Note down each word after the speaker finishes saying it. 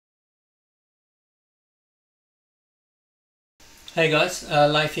Hey guys,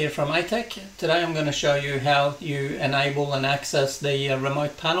 Leif here from iTech. Today I'm going to show you how you enable and access the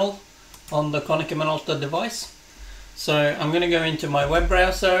remote panel on the Konica Minolta device. So I'm going to go into my web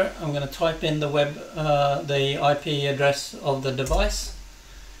browser. I'm going to type in the IP address of the device,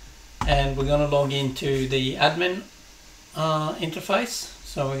 and we're going to log into the admin interface.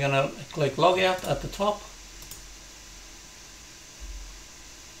 So we're going to click logout at the top.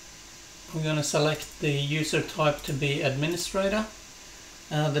 We're going to select the user type to be administrator.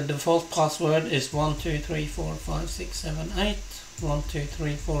 The default password is 12345678.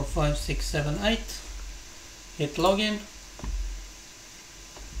 12345678. Hit login.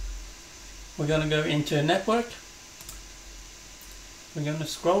 We're going to go into network. We're going to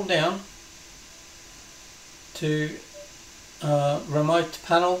scroll down to remote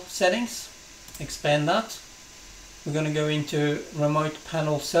panel settings. Expand that. We're going to go into remote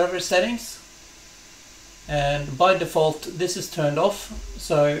panel server settings, and by default this is turned off,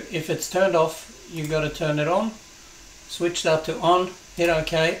 so if it's turned off you got to turn it on. Switch that to on, hit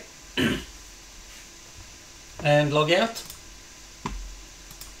OK and log out.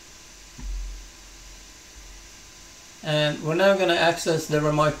 And we're now going to access the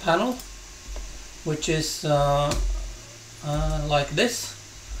remote panel, which is like this.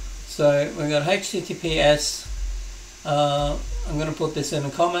 So we've got HTTPS. I'm going to put this in a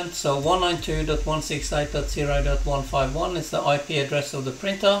comment. So 192.168.0.151 is the IP address of the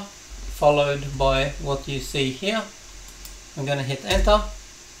printer, followed by what you see here. I'm going to hit enter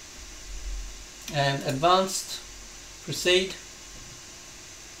and advanced, proceed,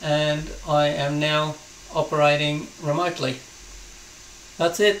 and I am now operating remotely.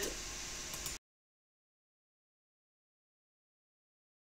 That's it.